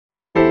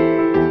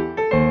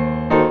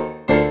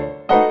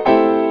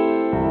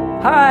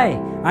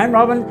Hi, I'm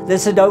Robin, the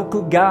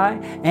Sudoku guy,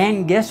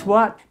 and guess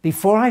what?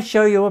 Before I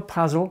show you a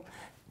puzzle,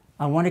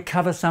 I want to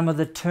cover some of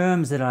the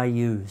terms that I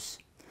use.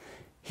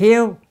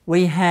 Here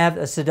we have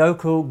a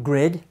Sudoku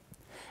grid,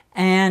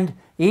 and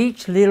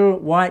each little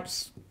white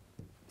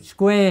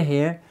square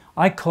here,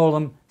 I call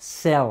them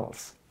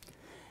cells.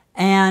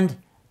 And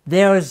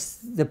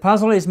the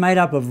puzzle is made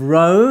up of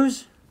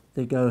rows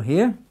that go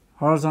here,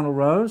 horizontal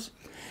rows,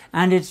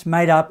 and it's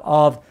made up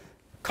of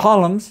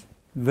columns,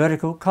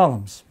 vertical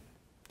columns.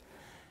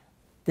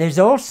 There's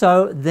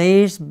also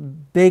these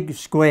big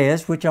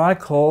squares, which I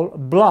call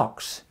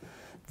blocks.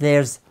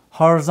 There's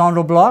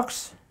horizontal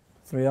blocks,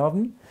 3 of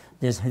them.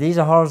 These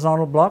are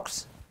horizontal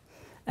blocks,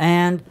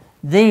 and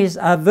these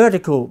are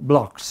vertical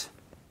blocks.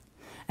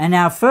 And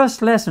our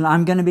first lesson,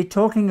 I'm going to be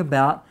talking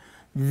about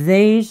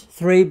these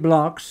 3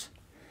 blocks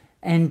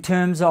in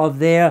terms of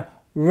their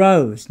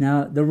rows.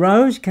 Now, the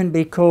rows can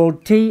be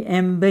called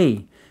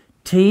TMB.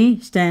 T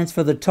stands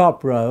for the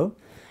top row,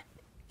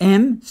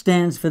 M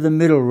stands for the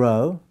middle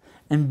row,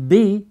 and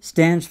B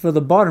stands for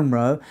the bottom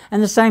row,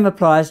 and the same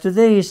applies to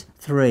these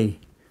 3.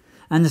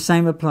 And the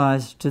same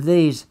applies to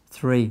these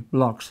 3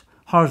 blocks,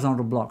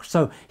 horizontal blocks.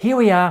 So here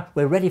we are,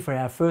 we're ready for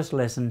our first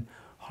lesson,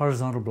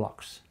 horizontal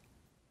blocks.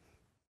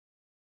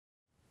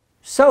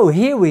 So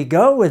here we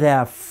go with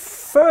our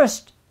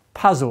first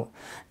puzzle.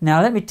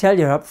 Now let me tell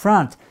you up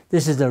front,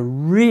 this is a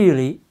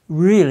really,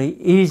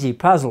 really easy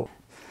puzzle.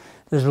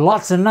 There's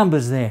lots of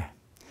numbers there.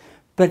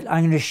 But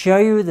I'm going to show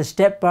you the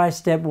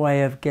step-by-step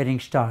way of getting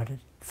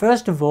started.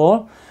 First of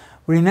all,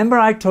 remember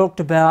I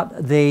talked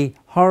about the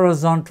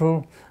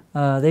horizontal,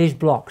 these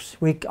blocks.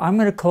 I'm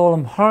going to call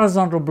them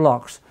horizontal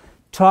blocks.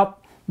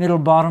 Top, middle,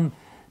 bottom,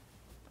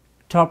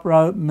 top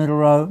row, middle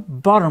row,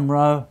 bottom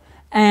row.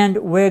 And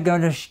we're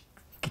going to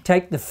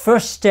take the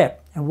first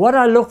step. And what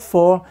I look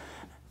for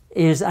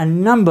is a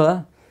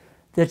number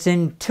that's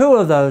in 2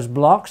 of those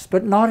blocks,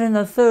 but not in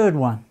the 3rd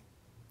one.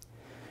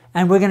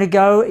 And we're going to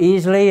go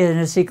easily in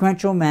a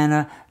sequential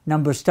manner.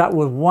 Numbers start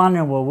with 1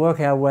 and we'll work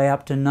our way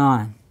up to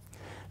 9.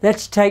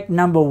 Let's take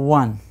number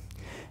 1.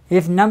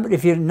 If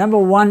number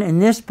 1 in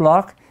this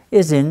block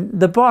is in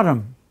the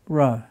bottom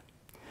row,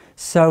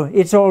 so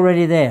it's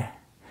already there.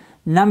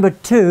 Number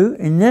 2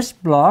 in this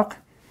block,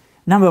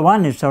 number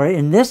 1 is, sorry,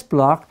 in this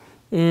block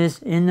is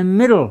in the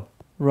middle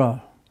row.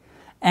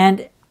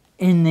 And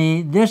in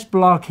this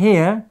block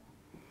here,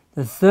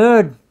 the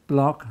 3rd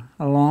block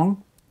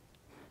along,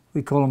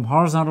 we call them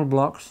horizontal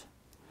blocks,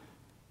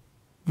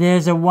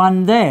 there's a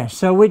 1 there.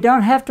 So we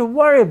don't have to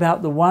worry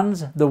about the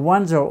ones. The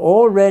ones are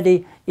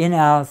already in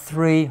our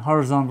 3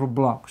 horizontal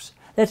blocks.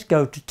 Let's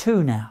go to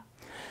 2 now.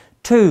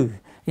 2.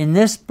 In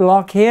this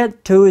block here,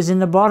 2 is in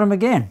the bottom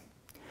again.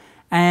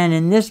 And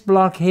in this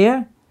block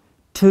here,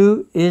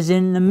 2 is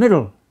in the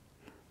middle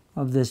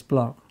of this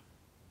block.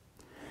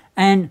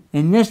 And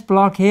in this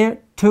block here,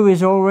 2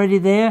 is already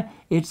there.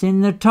 It's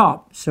in the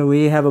top. So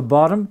we have a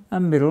bottom, a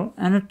middle,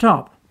 and a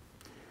top.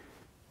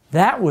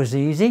 That was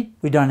easy.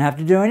 We don't have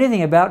to do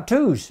anything about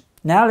 2s.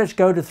 Now let's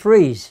go to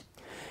 3s.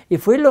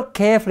 If we look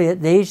carefully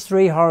at these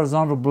 3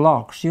 horizontal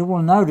blocks, you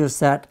will notice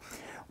that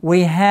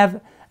we have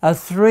a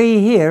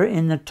 3 here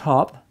in the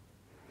top,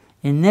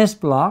 in this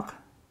block.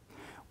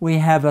 We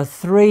have a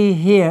 3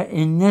 here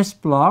in this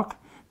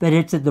block, but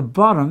it's at the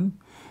bottom.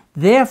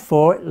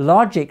 Therefore,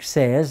 logic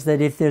says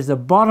that if there's a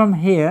bottom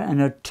here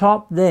and a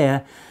top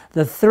there,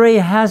 the 3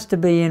 has to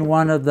be in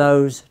one of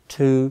those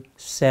 2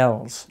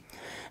 cells.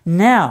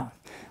 Now,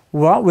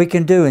 what we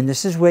can do, and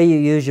this is where you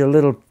use your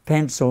little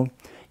pencil,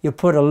 you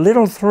put a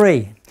little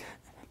 3.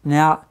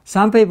 Now,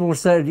 some people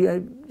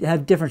say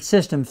have different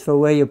systems for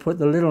where you put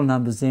the little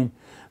numbers in,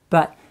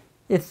 but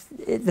if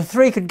the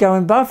 3 could go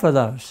in both of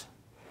those.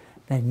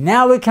 And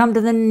now we come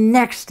to the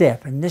next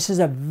step, and this is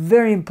a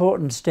very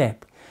important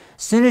step.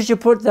 As soon as you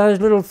put those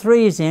little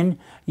 3s in,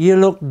 you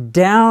look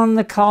down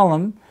the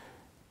column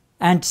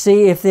and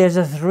see if there's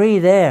a 3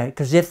 there,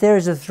 because if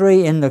there's a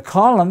 3 in the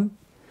column,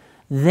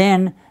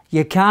 then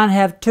you can't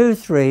have 2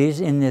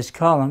 3s in this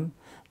column.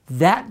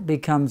 That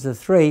becomes a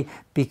 3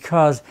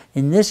 because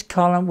in this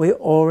column we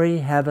already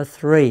have a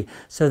 3.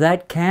 So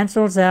that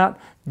cancels out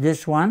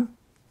this one.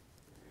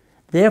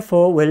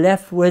 Therefore, we're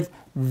left with,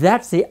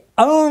 that's the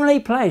only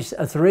place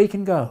a 3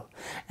 can go.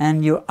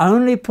 And you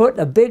only put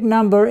a big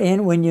number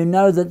in when you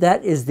know that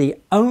that is the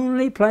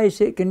only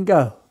place it can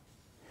go.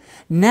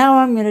 Now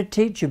I'm going to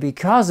teach you,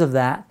 because of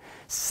that,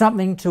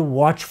 something to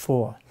watch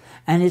for.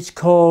 And it's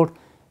called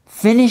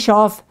finish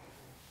off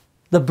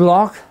the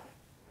block,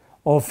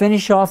 or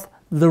finish off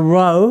the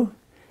row,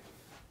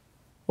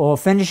 or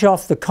finish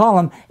off the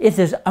column if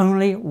there's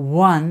only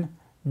 1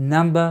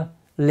 number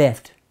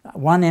left,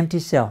 1 empty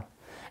cell.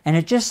 And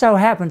it just so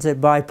happens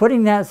that by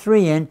putting that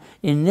 3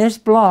 in this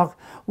block,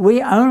 we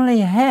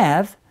only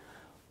have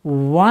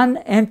 1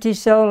 empty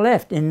cell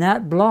left in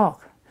that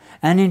block.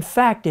 And in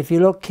fact, if you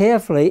look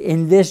carefully,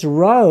 in this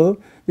row,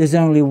 there's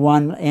only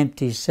 1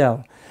 empty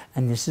cell.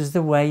 And this is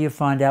the way you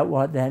find out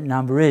what that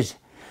number is.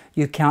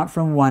 You count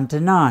from 1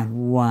 to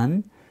 9.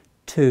 1,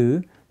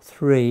 2,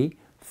 3,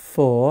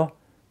 4,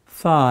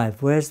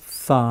 5. Where's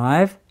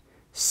 5,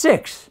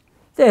 6.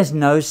 There's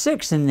no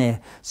 6 in there,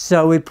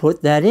 so we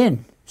put that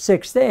in,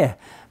 6 there.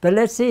 But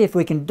let's see if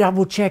we can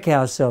double check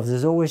ourselves.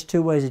 There's always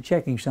two ways of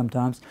checking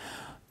sometimes.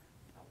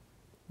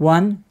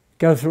 1,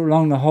 go through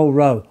along the whole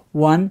row.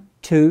 1,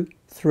 2,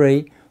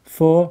 3,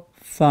 4,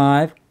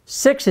 5,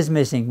 6 is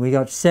missing. We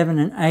got 7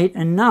 and 8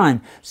 and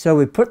 9. So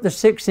we put the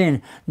 6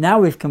 in. Now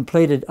we've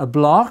completed a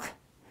block.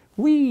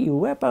 Wee,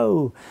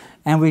 wepo.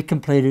 And we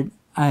completed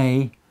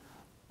a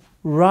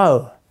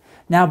row.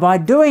 Now by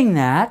doing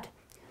that,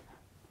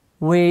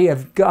 we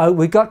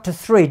got to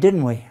 3,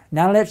 didn't we?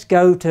 Now let's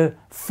go to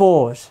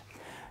 4s.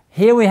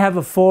 Here we have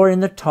a 4 in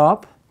the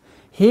top.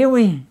 Here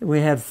we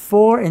have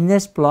 4 in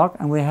this block,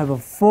 and we have a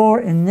 4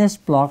 in this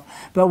block,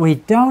 but we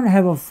don't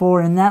have a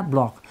 4 in that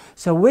block.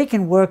 So we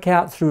can work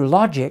out through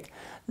logic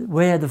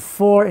where the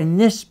 4 in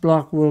this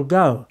block will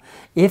go.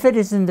 If it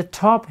is in the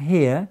top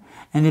here,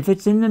 and if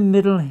it's in the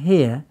middle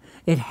here,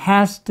 it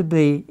has to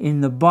be in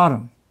the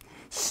bottom.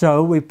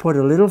 So we put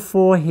a little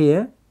 4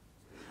 here,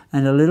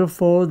 and a little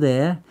 4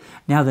 there.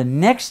 Now the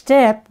next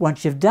step,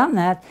 once you've done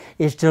that,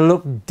 is to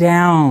look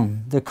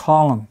down the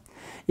column.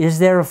 Is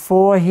there a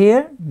 4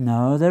 here?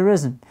 No, there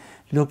isn't.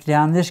 Look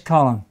down this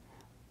column.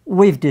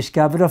 We've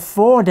discovered a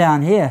 4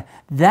 down here.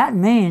 That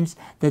means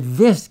that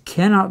this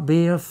cannot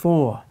be a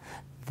 4.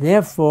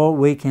 Therefore,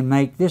 we can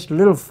make this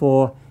little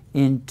 4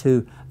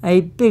 into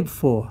a big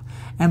 4.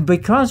 And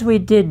because we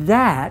did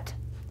that,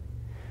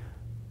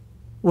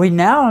 we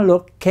now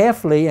look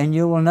carefully, and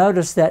you will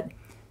notice that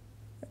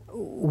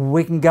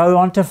we can go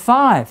on to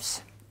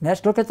 5s.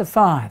 Let's look at the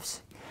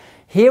 5s.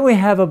 Here we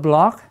have a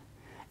block,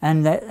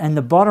 and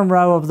the bottom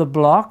row of the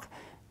block,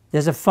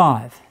 there's a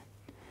 5.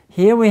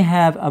 Here we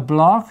have a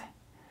block,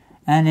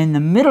 and in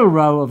the middle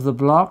row of the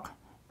block,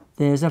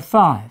 there's a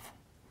 5.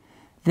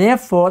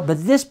 Therefore,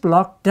 but this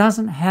block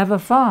doesn't have a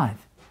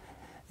 5.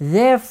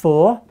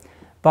 Therefore,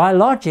 by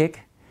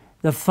logic,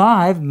 the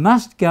 5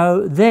 must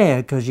go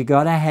there, because you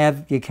can't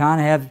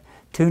have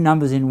two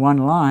numbers in one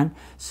line,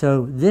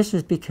 so this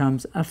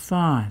becomes a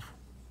 5.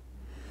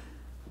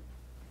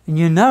 And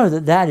you know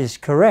that that is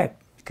correct,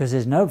 because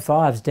there's no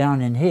 5s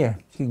down in here.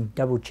 You can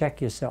double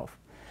check yourself.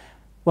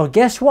 Well,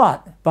 guess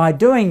what? By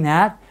doing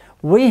that,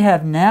 we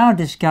have now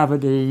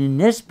discovered that in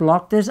this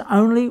block there's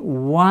only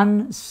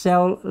one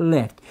cell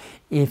left.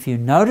 If you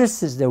notice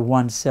there's the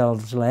one cell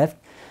left,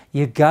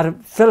 you've got to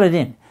fill it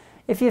in.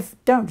 If you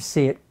don't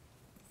see it,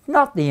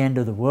 not the end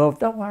of the world,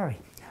 don't worry.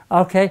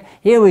 Okay,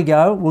 here we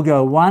go. We'll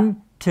go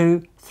 1,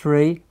 2,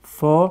 3,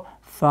 4,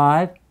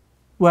 5.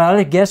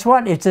 Well, guess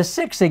what? It's a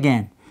 6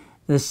 again.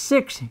 The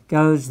 6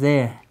 goes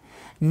there.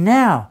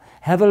 Now,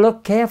 have a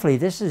look carefully.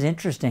 This is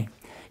interesting.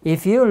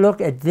 If you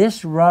look at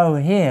this row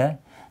here,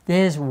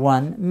 there's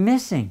 1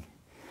 missing.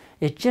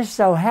 It just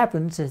so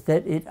happens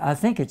that I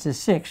think it's a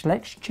 6.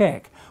 Let's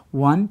check.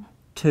 1,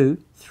 2,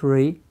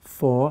 3,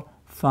 4,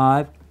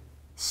 5,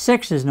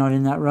 6 is not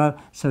in that row,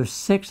 so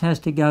 6 has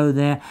to go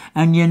there.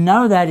 And you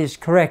know that is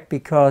correct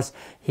because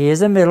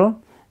here's a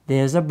middle,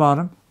 there's a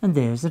bottom, and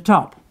there's the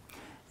top.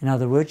 In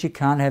other words, you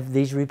can't have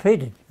these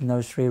repeated in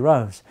those 3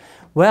 rows.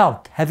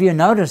 Well, have you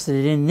noticed that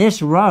in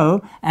this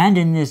row and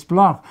in this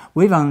block,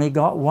 we've only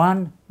got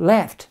 1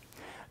 left?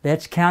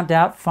 Let's count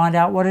out, find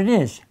out what it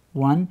is.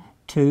 1,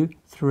 2,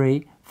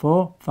 3,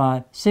 4,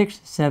 5, 6,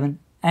 7,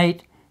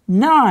 8,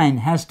 9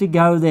 has to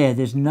go there.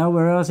 There's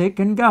nowhere else it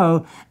can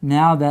go.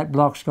 Now that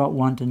block's got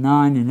 1 to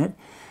 9 in it.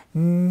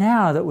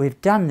 Now that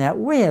we've done that,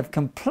 we have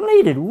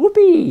completed,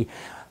 whoopee,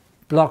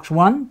 blocks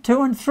 1,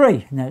 2, and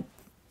 3. Now,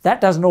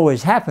 that doesn't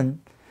always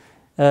happen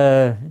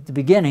at the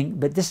beginning,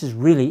 but this is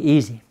really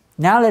easy.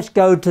 Now let's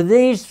go to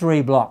these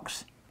 3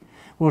 blocks.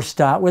 We'll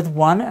start with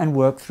 1 and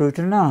work through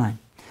to 9.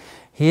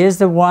 Here's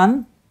the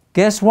 1.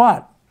 Guess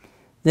what?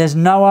 There's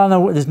not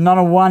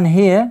a 1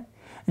 here,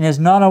 and there's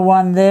not a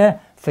 1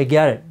 there.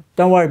 Forget it.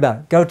 Don't worry about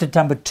it. Go to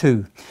number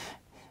 2.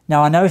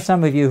 Now, I know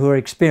some of you who are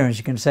experienced,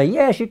 you can say,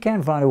 yes, you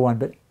can find a 1,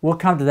 but we'll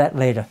come to that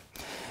later.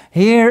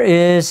 Here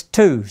is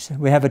 2s.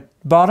 We have a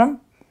bottom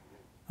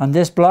on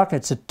this block.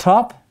 It's a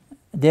top.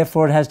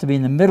 Therefore, it has to be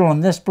in the middle on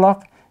this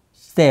block.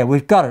 It's there.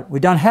 We've got it. We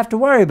don't have to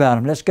worry about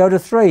them. Let's go to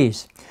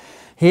 3s.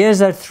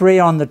 Here's a 3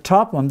 on the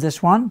top on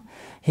this one.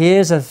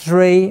 Here's a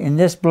 3 in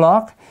this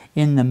block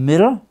in the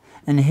middle.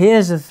 And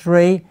here's a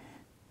 3.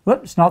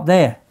 Whoops, not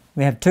there.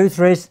 We have 2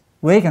 3s.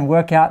 We can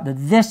work out that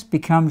this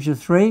becomes your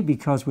 3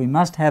 because we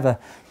must have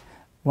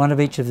one of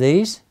each of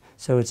these.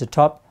 So it's a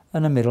top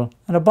and a middle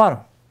and a bottom.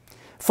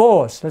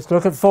 4s. Let's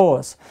look at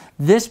 4s.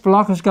 This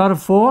block has got a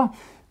 4.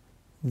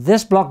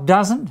 This block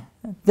doesn't.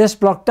 This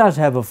block does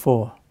have a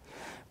 4.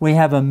 We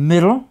have a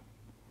middle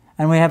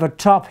and we have a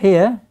top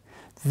here.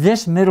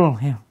 This middle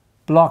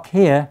block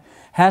here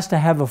has to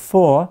have a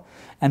 4,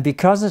 and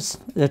because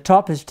the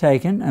top is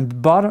taken and the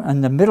bottom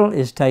and the middle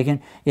is taken,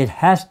 it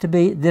has to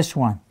be this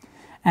one.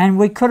 And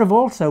we could have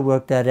also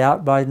worked that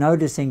out by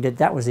noticing that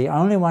that was the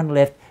only one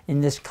left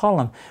in this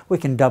column. We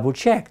can double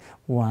check.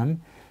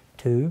 1,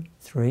 2,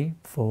 3,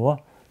 4,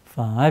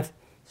 5,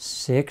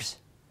 6,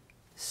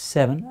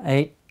 7,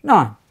 8,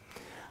 9.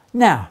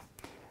 Now,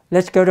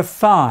 let's go to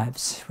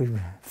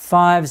 5s.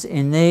 5s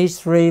in these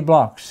 3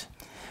 blocks.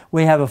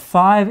 We have a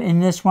 5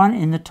 in this one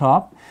in the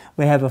top.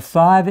 We have a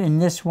 5 in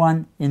this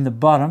one in the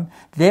bottom.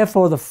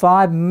 Therefore, the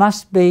 5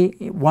 must be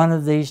one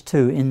of these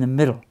two in the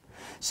middle.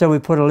 So we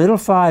put a little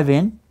 5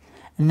 in.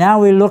 And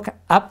now we look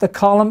up the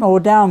column or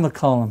down the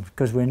column,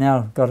 because we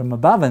now got them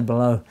above and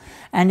below.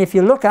 And if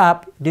you look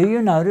up, do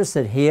you notice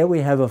that here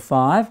we have a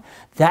 5?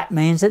 That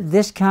means that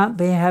this can't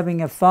be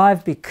having a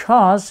 5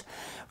 because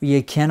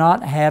you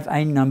cannot have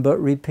a number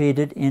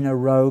repeated in a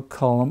row,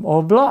 column,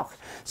 or block.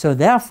 So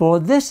therefore,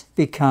 this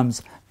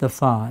becomes the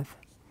 5.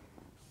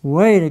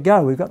 Way to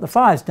go, we've got the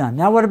 5s done.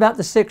 Now what about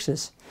the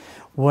 6s?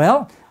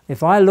 Well,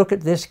 if I look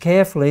at this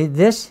carefully,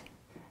 this,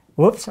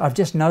 whoops, I've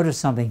just noticed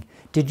something.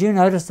 Did you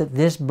notice that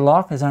this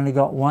block has only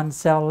got one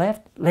cell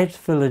left? Let's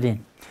fill it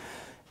in.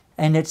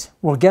 And it's,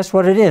 well, guess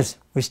what it is?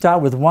 We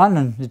start with 1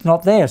 and it's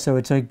not there, so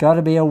it's got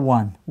to be a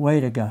 1.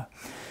 Way to go.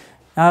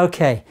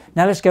 Okay,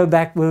 now let's go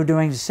back. We were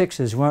doing the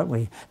 6s, weren't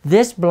we?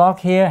 This block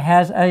here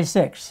has a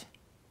 6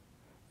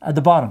 at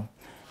the bottom.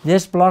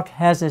 This block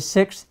has a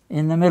 6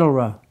 in the middle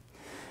row.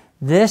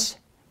 This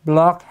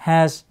block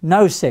has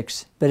no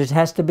 6, but it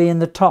has to be in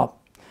the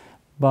top.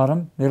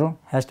 Bottom, middle,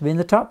 has to be in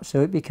the top,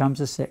 so it becomes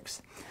a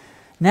 6.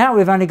 Now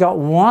we've only got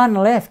 1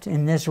 left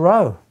in this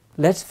row.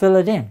 Let's fill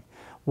it in.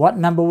 What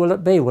number will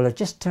it be? Well, it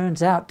just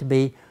turns out to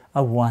be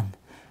a 1.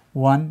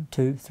 1,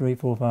 2, 3,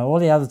 4, 5. All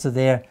the others are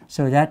there,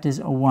 so that is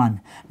a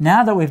 1.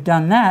 Now that we've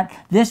done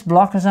that, this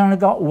block has only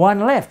got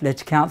 1 left.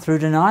 Let's count through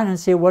to 9 and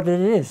see what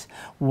it is.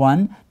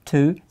 1,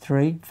 2,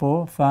 3,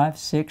 4, 5,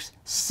 6,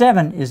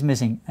 7 is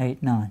missing.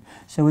 8, 9.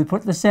 So we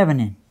put the 7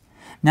 in.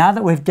 Now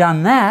that we've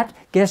done that,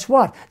 guess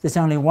what? There's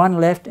only 1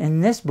 left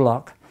in this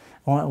block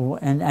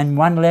and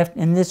 1 left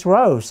in this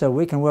row, so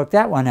we can work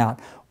that one out.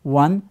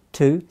 1,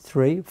 2,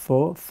 3,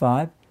 4,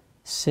 5,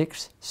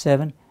 6,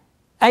 7,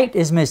 8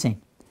 is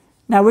missing.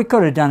 Now we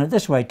could have done it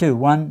this way too.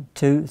 1,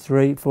 2,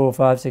 3, 4,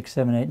 5, 6,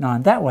 7, 8,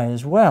 9. That way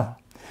as well.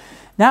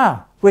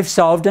 Now we've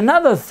solved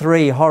another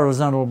 3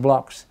 horizontal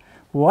blocks.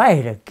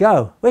 Way to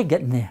go. We're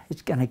getting there.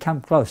 It's going to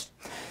come close.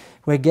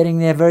 We're getting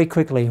there very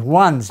quickly.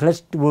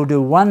 1s. We'll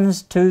do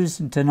 1s,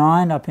 2s to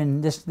 9 up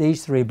in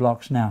these 3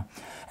 blocks now.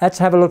 Let's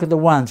have a look at the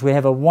 1s. We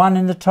have a 1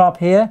 in the top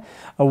here,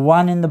 a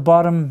 1 in the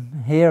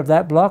bottom here of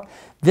that block.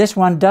 This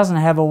one doesn't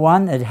have a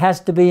 1. It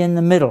has to be in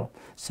the middle.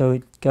 So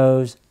it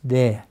goes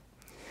there.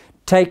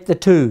 Take the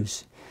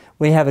 2s.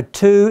 We have a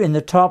 2 in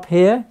the top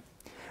here.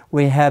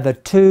 We have a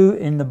 2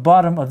 in the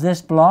bottom of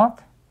this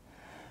block.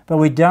 But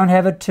we don't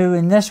have a 2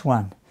 in this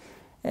one.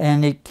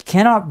 And it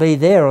cannot be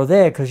there or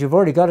there because you've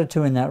already got a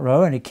 2 in that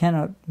row, and it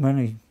cannot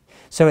really.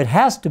 So it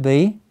has to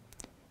be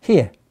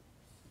here.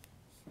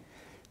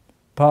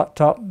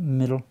 Top,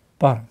 middle,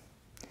 bottom.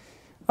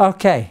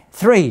 Okay,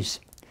 3s.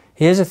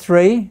 Here's a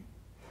 3.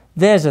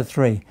 There's a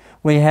 3.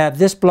 We have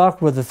this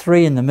block with a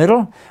 3 in the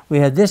middle. We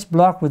have this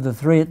block with a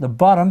 3 at the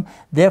bottom.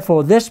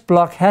 Therefore, this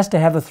block has to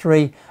have a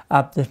 3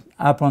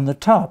 up on the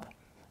top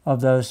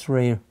of those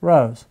 3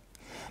 rows.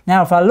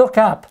 Now, if I look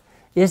up,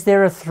 is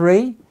there a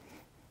 3?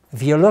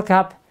 If you look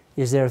up,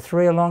 is there a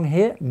 3 along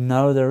here?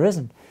 No, there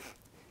isn't.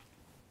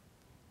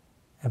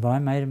 Have I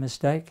made a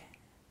mistake?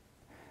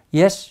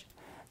 Yes.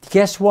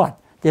 Guess what?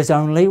 There's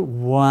only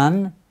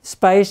 1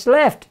 space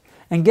left.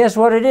 And guess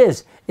what it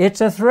is?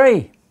 It's a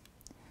 3.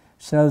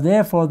 So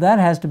therefore, that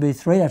has to be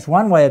 3. That's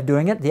one way of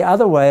doing it. The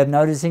other way of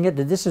noticing it,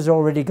 that this has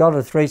already got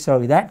a 3, so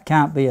that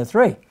can't be a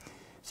 3.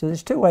 So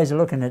there's 2 ways of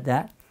looking at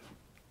that.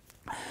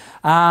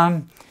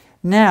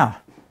 Now,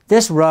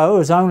 this row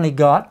has only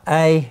got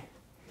a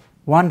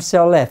 1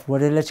 cell left.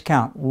 Let's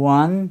count.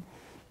 1,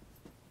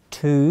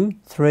 2,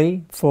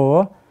 3,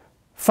 4,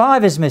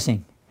 5 is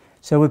missing.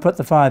 So we put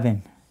the 5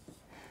 in.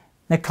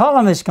 The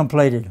column is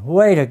completed.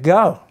 Way to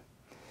go.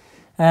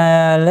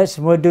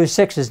 We'll do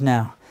 6s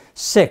now.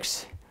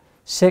 6,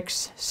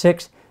 6,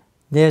 6.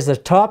 There's a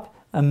top,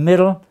 a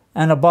middle,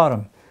 and a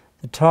bottom.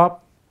 The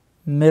top,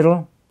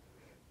 middle,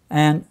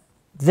 and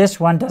this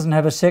one doesn't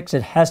have a 6.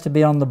 It has to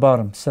be on the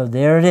bottom. So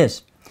there it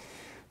is.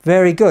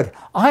 Very good.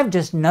 I've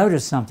just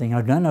noticed something.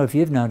 I don't know if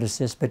you've noticed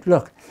this, but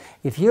look.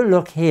 If you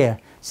look here,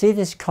 see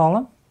this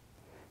column?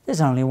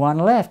 There's only 1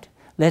 left.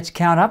 Let's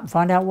count up and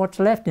find out what's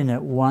left in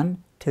it.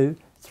 1, 2,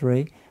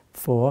 3,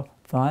 4,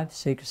 5,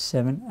 6,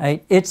 7,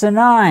 8. It's a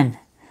 9.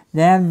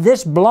 Then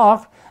this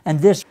block and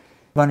this,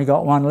 we've only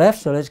got 1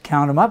 left, so let's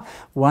count them up.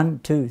 1,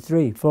 2,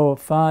 3, 4,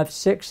 5,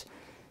 6,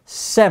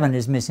 7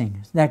 is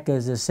missing. That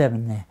goes to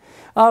 7 there.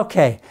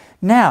 Okay,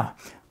 now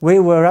we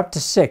were up to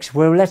 6.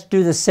 Well, let's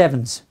do the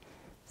 7s.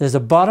 There's a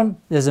bottom,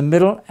 there's a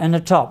middle, and a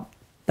top.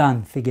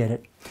 Done, forget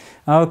it.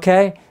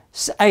 Okay,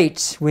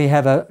 8s. We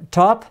have a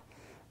top,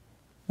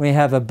 we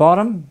have a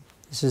bottom.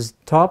 This is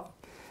top.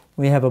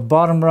 We have a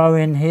bottom row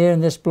in here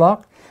in this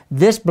block.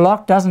 This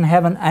block doesn't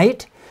have an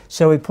 8,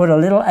 so we put a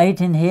little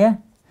 8 in here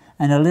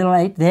and a little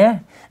 8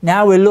 there.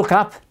 Now we look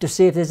up to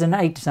see if there's an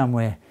 8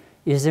 somewhere.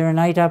 Is there an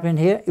 8 up in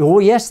here? Oh,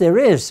 yes, there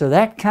is. So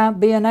that can't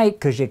be an 8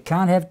 because you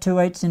can't have 2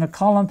 8s in a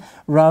column,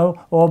 row,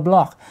 or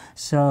block.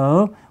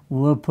 So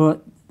we'll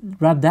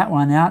rub that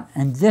one out,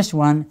 and this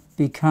one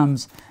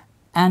becomes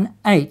an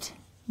 8.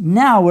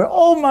 Now we're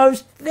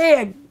almost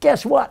there.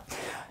 Guess what?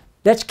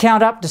 Let's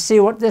count up to see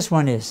what this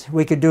one is.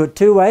 We could do it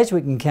two ways.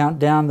 We can count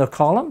down the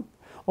column,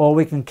 or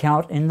we can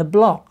count in the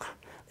block.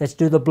 Let's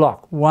do the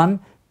block. 1,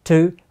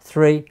 2,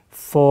 3,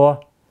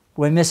 4.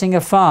 We're missing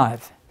a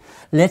 5.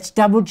 Let's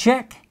double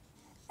check,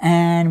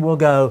 and we'll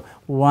go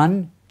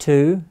 1,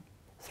 2,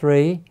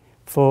 3,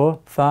 4,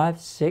 5,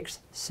 6,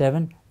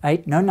 7,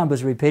 8. No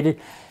numbers repeated.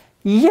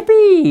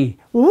 Yippee!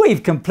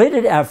 We've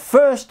completed our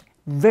first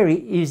very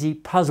easy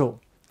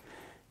puzzle.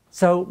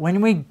 So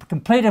when we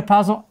complete a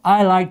puzzle,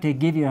 I like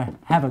to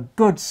have a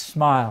good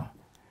smile.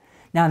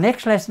 Now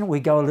next lesson we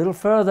go a little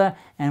further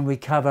and we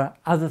cover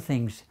other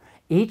things.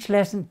 Each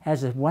lesson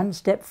has a one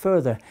step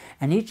further,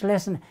 and each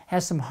lesson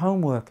has some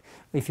homework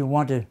if you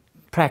want to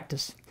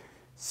practice.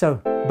 So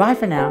bye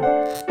for now.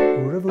 Au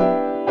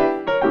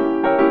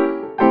revoir.